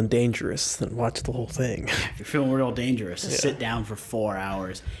you're feeling dangerous, then watch the whole thing. If you're feeling real dangerous, sit down for 4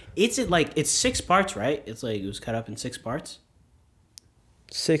 hours. It's 6 parts, right? It's like it was cut up in 6 parts.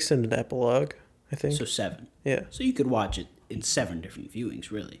 6 and an epilogue, I think. So 7. Yeah. So you could watch it in 7 different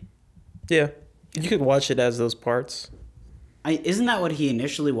viewings, really. Yeah. You could watch it as those parts. Isn't that what he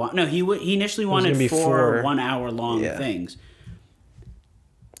initially wanted? No, he initially wanted 4 1-hour-long things.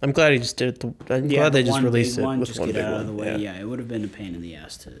 I'm glad he just did it. I'm glad they just released it with one big one. Out of the way. Yeah, it would have been a pain in the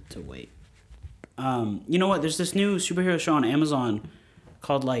ass to wait. You know what? There's this new superhero show on Amazon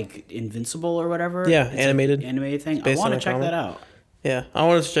called like Invincible or whatever. Yeah, it's animated thing. I want to check that out. Yeah, I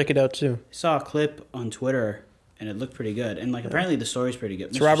wanted to check it out too. I saw a clip on Twitter and it looked pretty good. And like apparently the story's pretty good.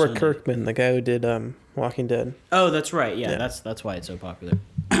 It's Mr. Robert Kirkman, the guy who did Walking Dead. Oh, that's right. Yeah, that's why it's so popular.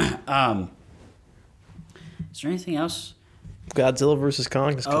 Is there anything else? Godzilla vs.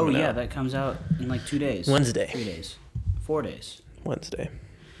 Kong is coming out. Oh, yeah, that comes out in like 2 days. Wednesday. 3 days. 4 days. Wednesday.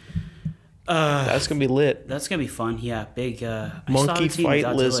 That's going to be lit. That's going to be fun. Yeah, big... Monkey fight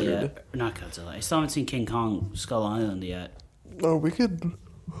Godzilla lizard. Yet. Not Godzilla. I still haven't seen King Kong Skull Island yet. Oh, we should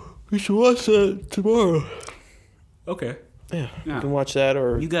watch that tomorrow. Okay. Yeah, you can watch that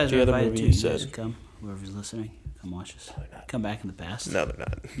or you guys the are other invited movie too. you guys said. Come. Whoever's listening, come watch us. Come back in the past. No, they're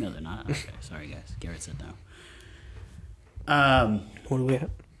not. No, they're not. Okay, sorry guys. Garrett said no. What are we at?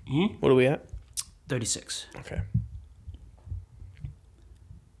 What are we at? 36. Okay.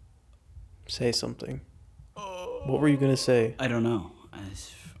 Say something. What were you gonna say? I don't know.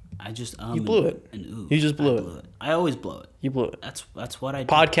 I just you blew it. And ooh. You just blew it. I always blow it. You blew it. That's what I do.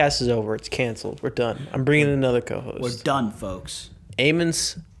 Podcast is over. It's canceled. We're done. I'm bringing in another co-host. We're done, folks.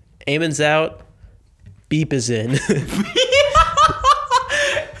 Eamon's out. Beep is in.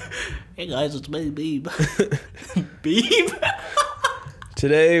 Hey guys, it's me, Beep. Beep.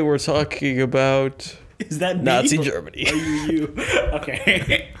 Today we're talking about is that Beep? Nazi Germany. Are you?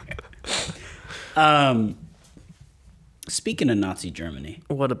 Okay. Speaking of Nazi Germany,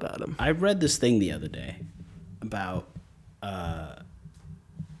 what about him? I read this thing the other day about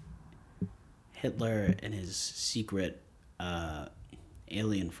Hitler and his secret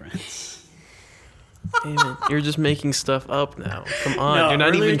alien friends. Amen. You're just making stuff up now. Come on, no, you're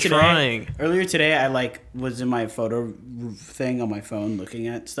not even trying. Earlier today, I was in my photo thing on my phone looking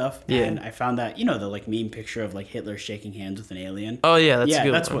at stuff, and I found that the meme picture of Hitler shaking hands with an alien. Oh yeah, that's a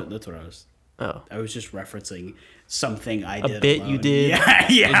good that's one. That's what I was. Oh, I was just referencing something I did. A bit alone. You did.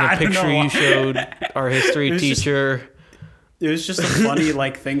 Yeah. There's a picture you showed our history teacher. It was just a funny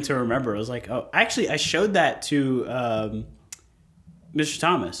thing to remember. It was like, oh, actually, I showed that to. Mr.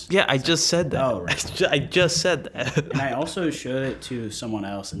 Thomas. Yeah, I just said that. Oh, right. I just said that. And I also showed it to someone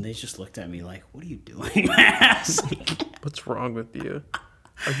else, and they just looked at me like, what are you doing, man? What's wrong with you?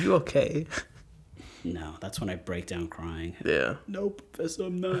 Are you okay? No, that's when I break down crying. Yeah. No, Professor,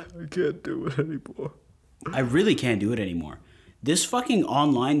 I'm not. I can't do it anymore. I really can't do it anymore. This fucking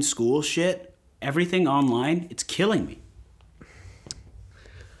online school shit, everything online, it's killing me.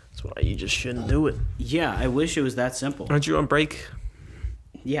 That's why you just shouldn't do it. Yeah, I wish it was that simple. Aren't you on break?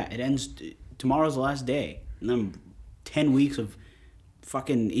 Yeah, it ends tomorrow's the last day, and then 10 weeks of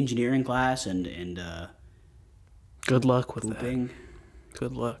fucking engineering class and good luck with pooping. That.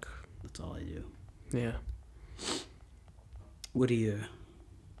 Good luck. That's all I do. Yeah. What do you?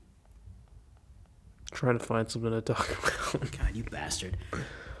 Trying to find something to talk about. God, you bastard.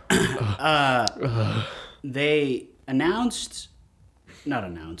 They not announced.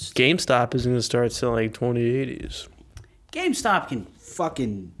 GameStop is going to start selling 2080s. GameStop can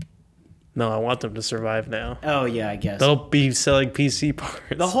fucking... No, I want them to survive now. Oh, yeah, I guess. They'll be selling PC parts.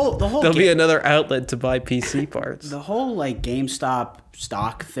 The whole There'll be another outlet to buy PC parts. The whole, GameStop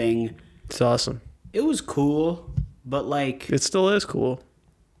stock thing... It's awesome. It was cool, but, It still is cool.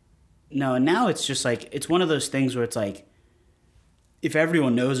 No, now it's just, it's one of those things where it's, if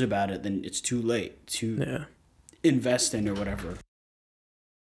everyone knows about it, then it's too late to invest in or whatever.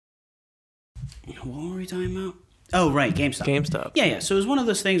 What were we talking about? Oh, right, GameStop. Yeah. So it was one of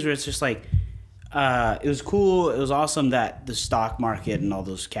those things where it's just it was cool. It was awesome that the stock market and all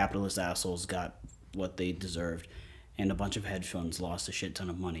those capitalist assholes got what they deserved, and a bunch of hedge funds lost a shit ton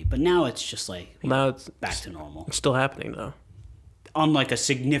of money. But now it's just now it's back to normal. It's still happening though, on a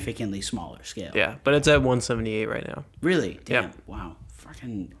significantly smaller scale. Yeah, but it's at 178 right now. Really? Damn. Yeah. Wow.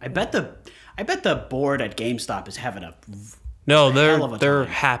 Fucking. I bet the board at GameStop is having a. No, they're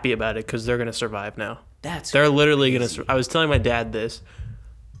happy about it because they're gonna survive now. They're literally gonna. I was telling my dad this.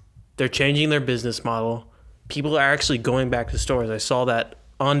 They're changing their business model. People are actually going back to stores. I saw that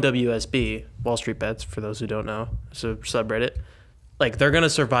on WSB, Wall Street Bets. For those who don't know, it's a subreddit. They're gonna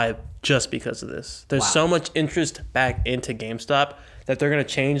survive just because of this. There's so much interest back into GameStop that they're going to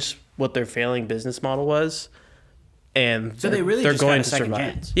change what their failing business model was. And so they're going to survive.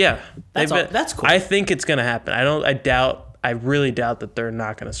 Chance. Yeah. That's cool. I think it's going to happen. I really doubt that they're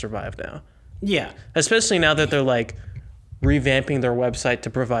not going to survive now. Yeah. Especially now that they're like revamping their website to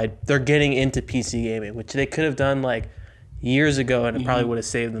provide, they're getting into PC gaming, which they could have done like years ago, and it probably would have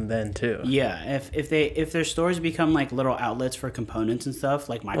saved them then too. Yeah, if their stores become like little outlets for components and stuff,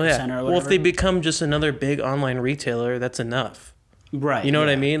 like Micro Center or whatever. Well, if they become just another big online retailer, that's enough. Right. You know what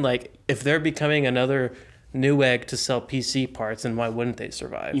I mean? Like if they're becoming another Newegg to sell PC parts, then why wouldn't they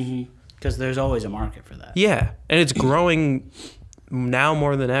survive? Because there's always a market for that. Yeah, and it's growing now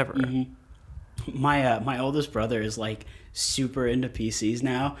more than ever. My oldest brother is like super into PCs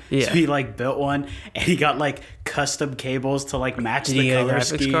now. Yeah. So he like built one and he got like custom cables to like match Did the he get color a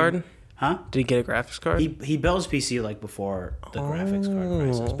graphics scheme. card? Huh? Did he get a graphics card? He built his PC like before the graphics card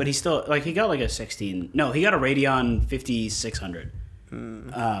crisis, but he still like he got like a 16. No, he got a Radeon 5600. I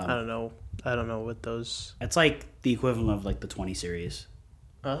don't know. I don't know what those. It's like the equivalent of like the 20 series.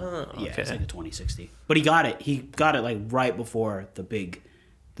 Oh, okay. Yeah, it's like a 2060. But he got it. He got it like right before the big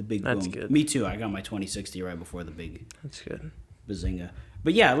That's boom. good. Me too. I got my 2060 right before the big. That's good. Bazinga.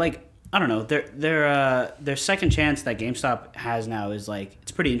 But yeah, like I don't know. Their second chance that GameStop has now is like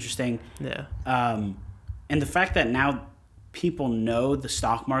it's pretty interesting. Yeah. And the fact that now people know the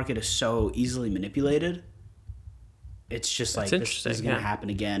stock market is so easily manipulated. It's just like this is going to happen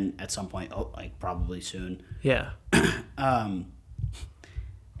again at some point. Oh, like probably soon. Yeah.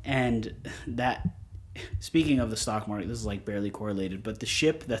 And that, speaking of the stock market, this is like barely correlated, but the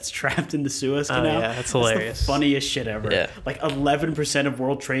ship that's trapped in the Suez Canal, that's hilarious. The funniest shit ever. Yeah. Like 11% of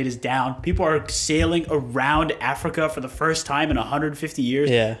world trade is down. People are sailing around Africa for the first time in 150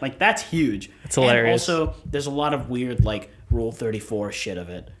 years. Yeah. Like that's huge. It's hilarious. And also, there's a lot of weird like Rule 34 shit of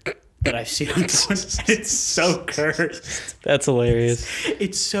it that I've seen on Twitter. It's so cursed. That's hilarious.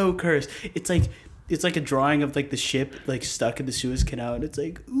 It's so cursed. It's like a drawing of like the ship like stuck in the Suez Canal, and it's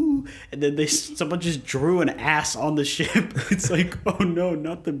like ooh, and then someone just drew an ass on the ship. It's like oh no,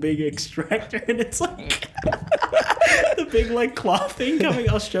 not the big extractor, and it's like the big like claw thing coming.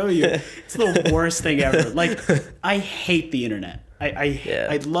 I'll show you. It's the worst thing ever. Like I hate the internet.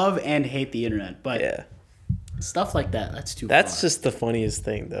 I love and hate the internet, but stuff like that, that's too far. Just the funniest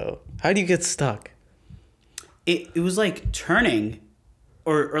thing though. How do you get stuck? It was like turning.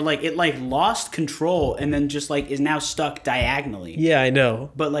 Or like it like lost control and then just like is now stuck diagonally. Yeah, I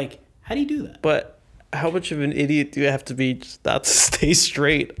know. But like, how do you do that? But how much of an idiot do you have to be just not to stay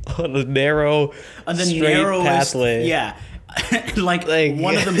straight on a narrow, straight pathway? Yeah, like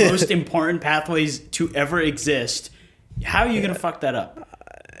one of the most important pathways to ever exist. How are you gonna fuck that up?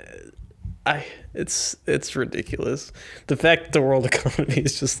 It's ridiculous. The fact that the world economy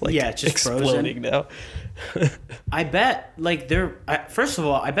is just like just exploding frozen. now. I bet like first of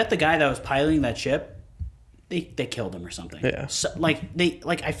all, I bet the guy that was piloting that ship, they killed him or something. Yeah. So,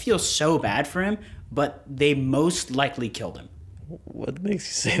 I feel so bad for him, but they most likely killed him. What makes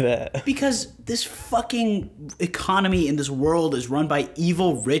you say that? Because this fucking economy in this world is run by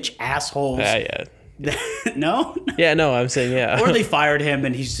evil rich assholes. Yeah. No? Yeah, no, I'm saying yeah. Or they fired him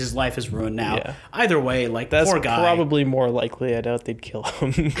and his life is ruined now. Yeah. Either way, like that's poor guy. Probably more likely. I doubt they'd kill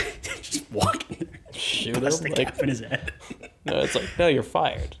him. Just walk in there. Shoot him. Bust the cap in his head. No, it's like, no, you're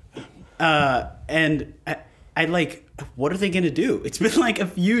fired. And I like, what are they gonna do? It's been like a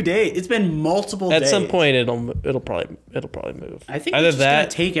few days. It's been multiple days. At some point, it'll probably move. I think either they're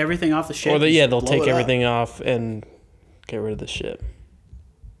just gonna take everything off the ship. Or they'll take everything off and get rid of the ship.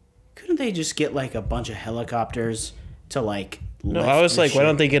 Couldn't they just get like a bunch of helicopters to like? No, I was like, why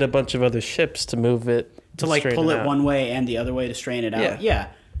don't they get a bunch of other ships to move it to like pull it one way and the other way to strain it out? Yeah.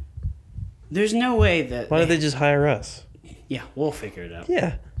 There's no way that. Why don't they just hire us? Yeah, we'll figure it out.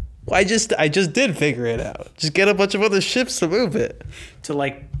 Yeah. Well, I just did figure it out. Just get a bunch of other ships to move it.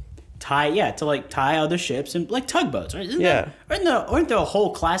 To tie other ships and like tugboats, right? Aren't there a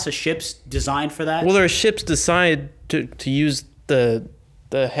whole class of ships designed for that? Well, there are ships designed to use the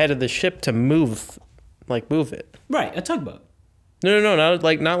head of the ship to move it. Right, a tugboat. No, not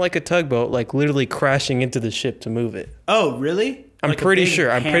like a tugboat, like literally crashing into the ship to move it. Oh, really? I'm pretty sure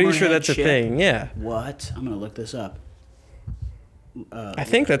that's a thing. Yeah. What? I'm gonna look this up. I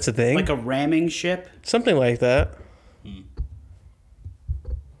think that's a thing. Like a ramming ship? Something like that. I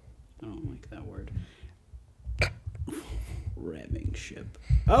don't like that word. Ramming ship.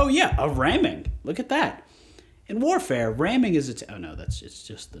 Oh yeah, a ramming. Look at that. In warfare, ramming is that's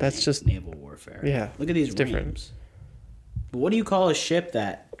just naval warfare. Yeah. Look at these rams. But what do you call a ship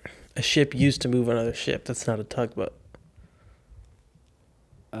that? A ship used to move another ship. That's not a tugboat.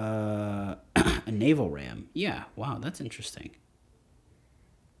 A naval ram. Yeah. Wow, that's interesting.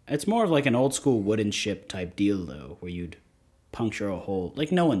 It's more of like an old school wooden ship type deal, though, where you'd puncture a hole.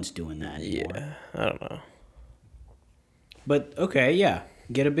 Like, no one's doing that anymore. Yeah, I don't know. But, okay, yeah.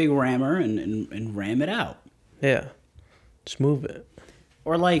 Get a big rammer and ram it out. Yeah. Just move it.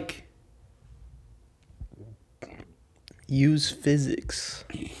 Or, like... use physics.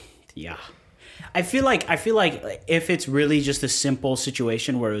 Yeah. I feel like if it's really just a simple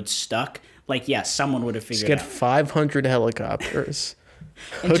situation where it's stuck, like, yeah, someone would have figured it out. Just get 500 helicopters,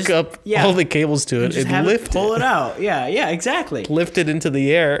 hook up all the cables to it, and lift it. Pull it out. Yeah, exactly. Lift it into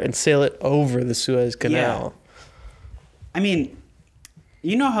the air and sail it over the Suez Canal. Yeah. I mean,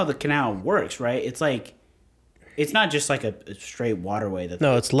 you know how the canal works, right? It's like, it's not just like a straight waterway.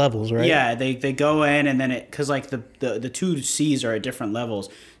 No, it's levels, right? Yeah, they go in and then because like the two seas are at different levels,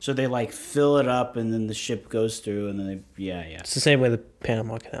 so they like fill it up and then the ship goes through and then yeah. It's the same way the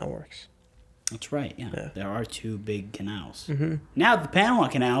Panama Canal works. That's right. Yeah. There are two big canals. Mm-hmm. Now the Panama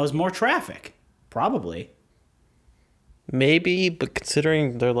Canal is more traffic, probably. Maybe, but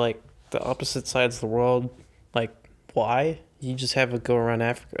considering they're like the opposite sides of the world, like why you just have it go around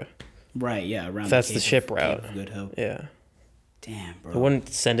Africa? Right, yeah, around that's the ship route. Cape of Good Hope. Yeah. Damn, bro. I wouldn't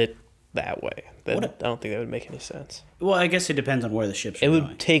send it that way. I don't think that would make any sense. Well, I guess it depends on where the ships are going.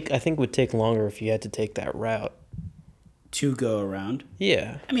 I think it would take longer if you had to take that route. To go around?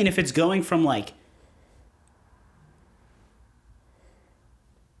 Yeah. I mean, if it's going from like...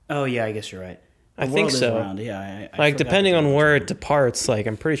 Oh, yeah, I guess you're right. I think so. Yeah, I like, depending on where it departs, like,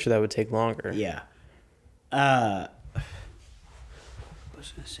 I'm pretty sure that would take longer. Yeah. I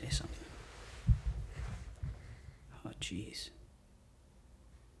was going to say something. Oh, jeez.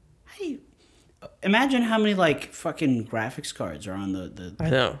 How do you... Imagine how many, like, fucking graphics cards are on the I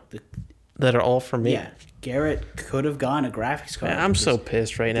know. That are all for me. Yeah. Garrett could have gone a graphics card. Man, I'm so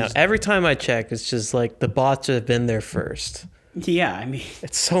pissed right now. Every time I check, it's just like the bots have been there first. Yeah, I mean...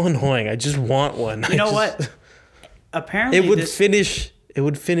 It's so annoying. I just want one. You know what? Apparently it would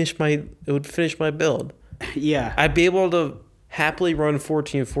finish my build. Yeah. I'd be able to happily run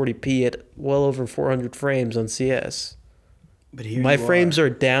 1440p at well over 400 frames on CS. But here my frames are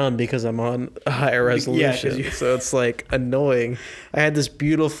down because I'm on a higher resolution. Yeah, so it's like annoying. I had this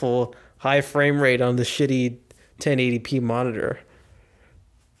beautiful high frame rate on the shitty 1080p monitor.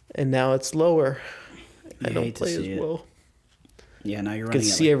 And now it's lower. I don't play as well. Yeah, now you're running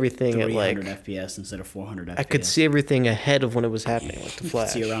at everything at like 300 FPS instead of 400 FPS. I could see everything ahead of when it was happening, like the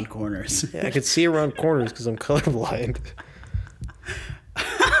flash. You could see around corners. Yeah, I could see around corners because I'm colorblind.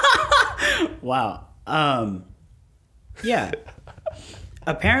 Wow. Yeah.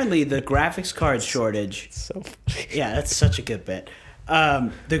 Apparently, the graphics card shortage. So yeah, that's such a good bit.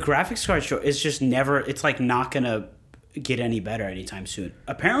 The graphics card shortage is just never. It's like not gonna get any better anytime soon.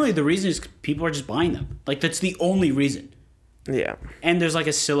 Apparently, the reason is people are just buying them. Like that's the only reason. Yeah. And there's like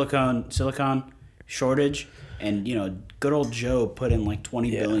a silicon shortage, and you know, good old Joe put in like $20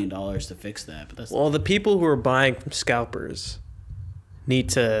 billion to fix that. But that's the people who are buying from scalpers need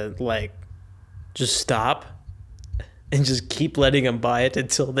to like just stop and just keep letting them buy it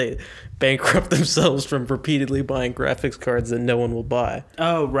until they bankrupt themselves from repeatedly buying graphics cards that no one will buy.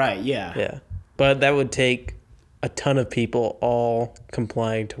 Oh, right, yeah. Yeah. But that would take a ton of people all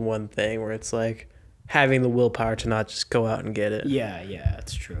complying to one thing where it's like having the willpower to not just go out and get it. Yeah,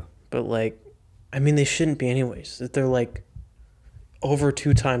 that's true. But like, I mean, they shouldn't be anyways. They're like over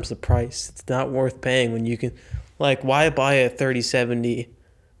 2 times the price. It's not worth paying when you can, like, why buy a 3070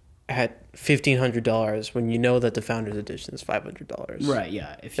 at $1,500 when you know that the Founders Edition is $500? Right.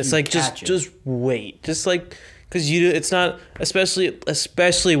 Yeah. If it's like just wait, just like because it's not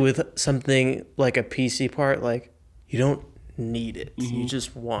especially with something like a PC part, like you don't need it. Mm-hmm. You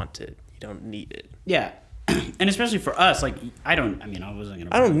just want it. You don't need it. Yeah. And especially for us, like I don't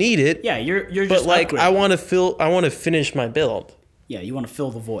need it. Yeah, you're just but like upgrading. I want to finish my build. Yeah, you want to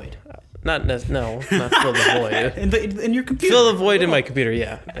fill the void. Not fill the void. in your computer. Fill the void in my computer.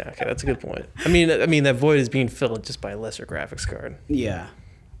 Yeah. Okay, that's a good point. I mean that void is being filled just by a lesser graphics card. Yeah.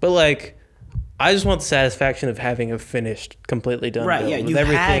 But like, I just want the satisfaction of having a finished, completely done build. Right. Yeah. You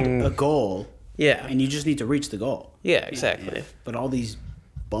had a goal. Yeah. And you just need to reach the goal. Yeah. Exactly. Yeah. But all these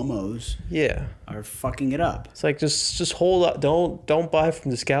bummos are fucking it up. It's like just hold up. Don't buy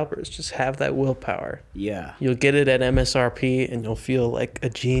from the scalpers. Just have that willpower. Yeah. You'll get it at MSRP and you'll feel like a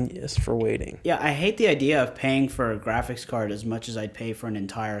genius for waiting. Yeah, I hate the idea of paying for a graphics card as much as I'd pay for an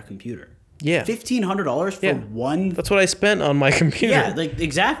entire computer. Yeah. $1,500 for one. That's what I spent on my computer. Yeah, like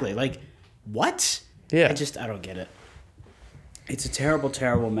exactly. Like what? Yeah. I don't get it. It's a terrible,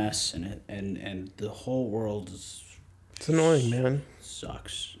 terrible mess, and the whole world is. It's annoying, man.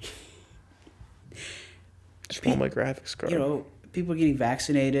 Sucks. Just want my graphics card. You know, people are getting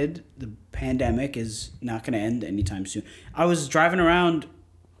vaccinated. The pandemic is not going to end anytime soon. I was driving around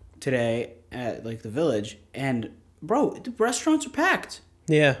today at like the Village, and bro, the restaurants are packed.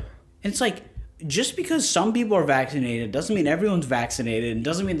 Yeah. And it's like, just because some people are vaccinated doesn't mean everyone's vaccinated, and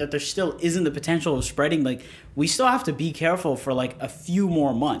doesn't mean that there still isn't the potential of spreading. Like, we still have to be careful for like a few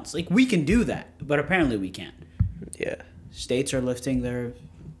more months. Like, we can do that, but apparently we can't. Yeah. States are lifting their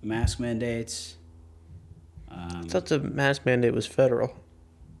mask mandates. I thought the mask mandate was federal.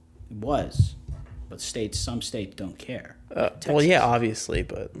 It was, but some states don't care. Well, yeah, obviously,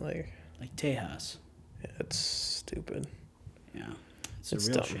 but like Tejas. Yeah, it's stupid. Yeah, it's a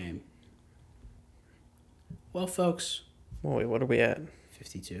real dumb. Shame. Well, folks. Oh, wait, what are we at?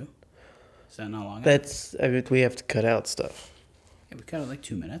 52. Is that not long? I mean, we have to cut out stuff. Yeah, we cut out like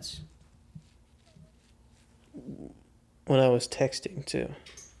 2 minutes. When I was texting too.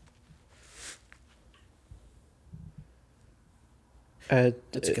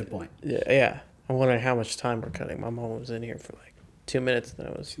 That's a good point. Yeah. I'm wondering how much time we're cutting. My mom was in here for like 2 minutes. Then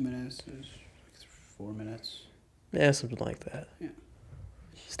I was 2 minutes. 4 minutes. Yeah, something like that. Yeah.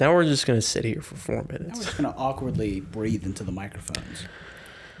 So now we're just gonna sit here for 4 minutes. Now we're just gonna awkwardly breathe into the microphones.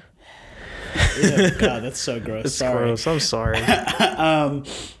 Ew, God, that's so gross. It's gross. I'm sorry. I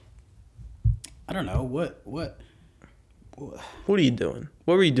don't know what. What are you doing?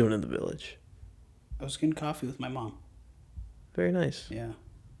 What were you doing in the Village? I was getting coffee with my mom. Very nice. Yeah.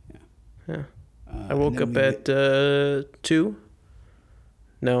 I woke up at 2.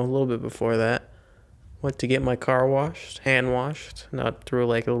 No, a little bit before that. Went to get my car washed, hand washed, not through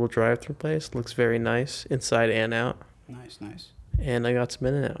like a little drive-through place. Looks very nice inside and out. Nice. And I got some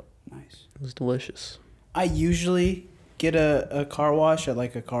In-N-Out. Nice. It was delicious. I usually get a car wash at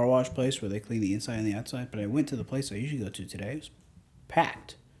like a car wash place where they clean the inside and the outside, but I went to the place I usually go to today. It was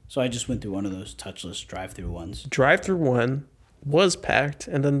packed. So I just went through one of those touchless drive-through ones. Drive-through one was packed,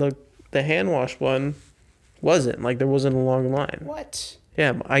 and then the hand wash one wasn't. Like, there wasn't a long line. What?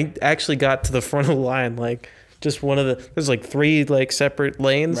 Yeah, I actually got to the front of the line, like, just one of the... There's, like, 3, like, separate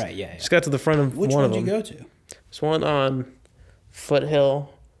lanes. Right, yeah. Just got to the front of Which one of them. them. Which one did you go to? There's one on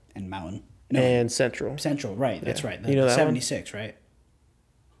Foothill. And Mountain. No, and Central. Central, right. That's right. You know that 76, one? Right?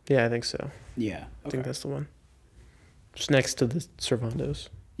 Yeah, I think so. Yeah. Okay. I think that's the one. Just next to the Cervandos.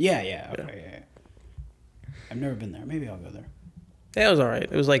 Yeah. Okay, yeah. I've never been there. Maybe I'll go there. Yeah, it was all right.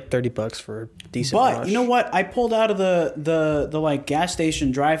 It was like $30 for a decent But wash. You know what? I pulled out of the like gas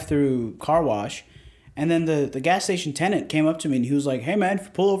station drive-through car wash, and then the gas station tenant came up to me and he was like, "Hey man, if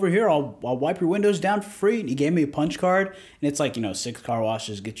you pull over here, I'll wipe your windows down for free." And he gave me a punch card, and it's like, 6 car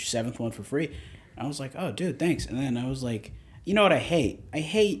washes get your 7th one for free. And I was like, "Oh, dude, thanks." And then I was like, "You know what I hate? I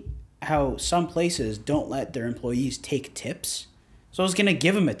hate how some places don't let their employees take tips." So I was going to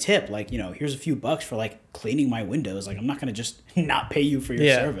give him a tip, like, here's a few bucks for, like, cleaning my windows. Like, I'm not going to just not pay you for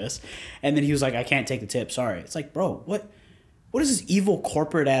your service. And then he was like, "I can't take the tip, sorry." It's like, bro, what is this evil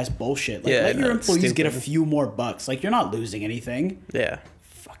corporate-ass bullshit? Like, let your employees get a few more bucks. Like, you're not losing anything. Yeah.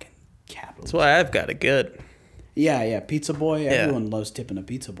 Fucking capital. That's why I've got it good. Yeah, pizza boy. Yeah. Everyone loves tipping a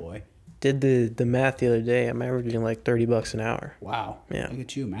pizza boy. Did the math the other day. I'm averaging, like, $30 an hour. Wow. Yeah. Look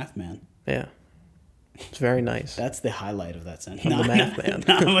at you, math man. Yeah. It's very nice. That's the highlight of that sentence. I'm the math man.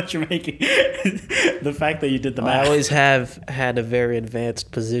 Not how much you're making. The fact that you did the math. I always have had a very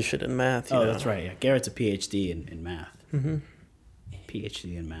advanced position in math. You know? That's right. Yeah. Garrett's a PhD in math. Mm-hmm.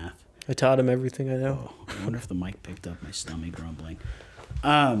 PhD in math. I taught him everything I know. Oh, I wonder if the mic picked up my stomach grumbling.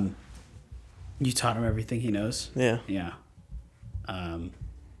 You taught him everything he knows? Yeah. Yeah.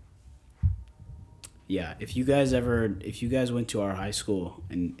 Yeah. If you guys went to our high school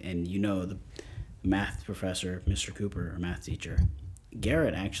and the math professor, Mr. Cooper, or math teacher,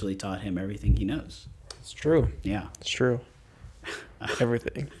 Garrett actually taught him everything he knows. It's true. Yeah. It's true.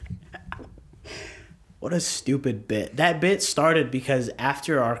 Everything. What a stupid bit. That bit started because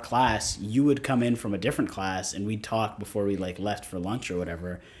after our class, you would come in from a different class and we'd talk before we like left for lunch or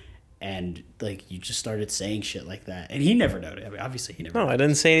whatever. And like you just started saying shit like that. And he never noticed. I mean, obviously he never No, noticed. I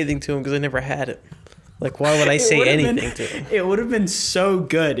didn't say anything to him because I never had it. Like, why would I say anything to him? It would have been so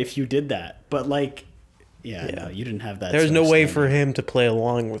good if you did that. But like, no, you didn't have that. There was no way for him to play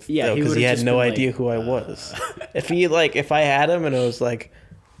along with because he had no idea who I was. If I had him and it was like,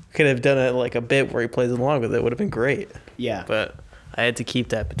 could have done it like a bit where he plays along with it, would have been great. Yeah. But I had to keep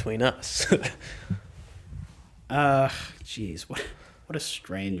that between us. Jeez, what a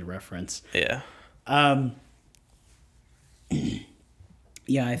strange reference. Yeah.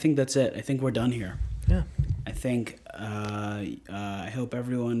 Yeah, I think that's it. I think we're done here. Yeah. I think I hope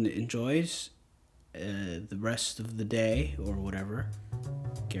everyone enjoys the rest of the day or whatever.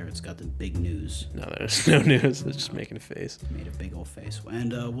 Garrett's got the big news. No, there's no news. It's just making a face. Made a big old face.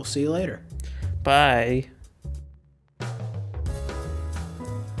 And we'll see you later. Bye.